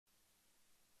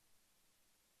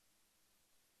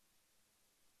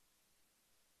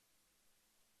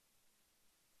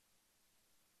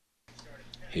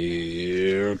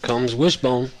Here comes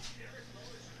Wishbone.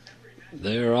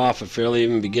 They're off a fairly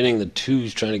even beginning. The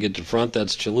 2's trying to get to front.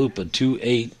 That's Chalupa.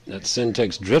 2-8. That's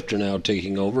Syntex Drifter now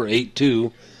taking over.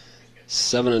 8-2.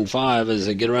 7-5 as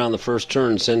they get around the first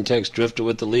turn. Syntex Drifter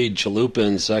with the lead. Chalupa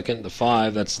in second. The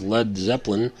 5, that's Led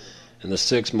Zeppelin. And the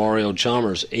 6, Mario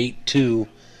Chalmers. 8-2.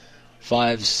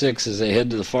 5-6 as they head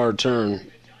to the far turn.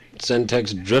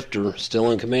 Syntex Drifter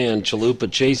still in command.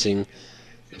 Chalupa chasing.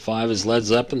 The 5 is Led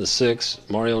Zeppelin. The 6,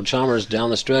 Mario Chalmers down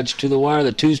the stretch to the wire.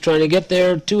 The 2's trying to get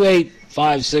there. 2-8.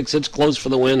 5-6. It's close for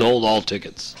the win. Hold all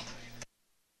tickets.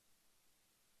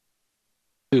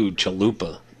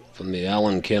 Chalupa from the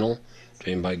Allen Kennel,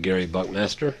 trained by Gary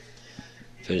Buckmaster.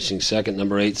 Finishing second,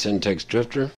 number 8, Syntex Drifter.